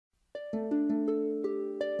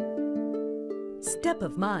Step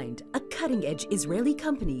of Mind, a cutting-edge Israeli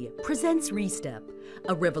company, presents ReStep,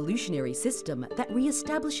 a revolutionary system that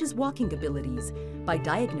reestablishes walking abilities by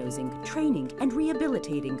diagnosing, training, and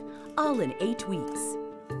rehabilitating, all in 8 weeks.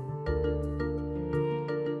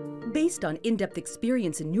 Based on in-depth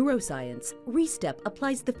experience in neuroscience, ReStep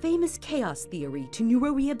applies the famous chaos theory to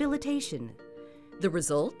neurorehabilitation. The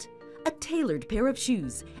result? A tailored pair of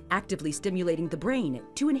shoes, actively stimulating the brain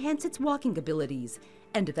to enhance its walking abilities,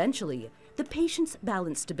 and eventually, the patient's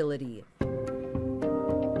balance stability.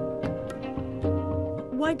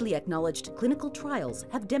 Widely acknowledged clinical trials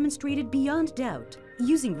have demonstrated beyond doubt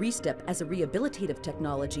using ReStep as a rehabilitative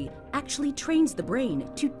technology actually trains the brain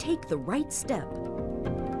to take the right step.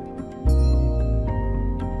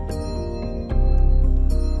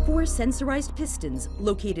 4 sensorized pistons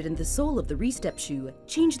located in the sole of the ReStep shoe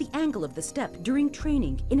change the angle of the step during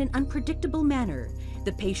training in an unpredictable manner.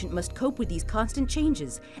 The patient must cope with these constant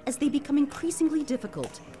changes as they become increasingly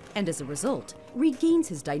difficult, and as a result, regains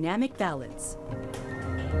his dynamic balance.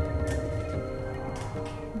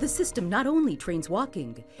 The system not only trains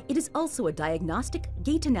walking, it is also a diagnostic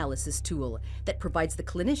gait analysis tool that provides the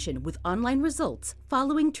clinician with online results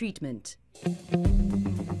following treatment.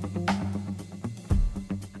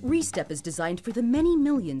 ReStep is designed for the many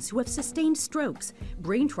millions who have sustained strokes,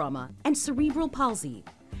 brain trauma, and cerebral palsy,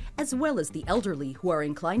 as well as the elderly who are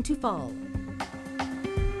inclined to fall.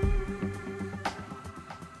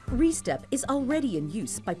 ReStep is already in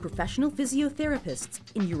use by professional physiotherapists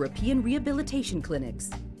in European rehabilitation clinics.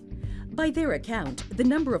 By their account, the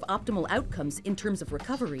number of optimal outcomes in terms of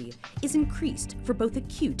recovery is increased for both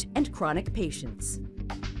acute and chronic patients.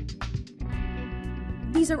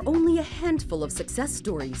 These are only a handful of success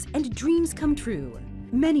stories and dreams come true.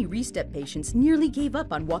 Many ReStep patients nearly gave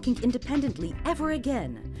up on walking independently ever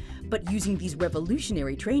again, but using these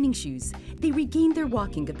revolutionary training shoes, they regained their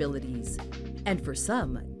walking abilities. And for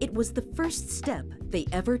some, it was the first step they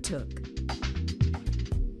ever took.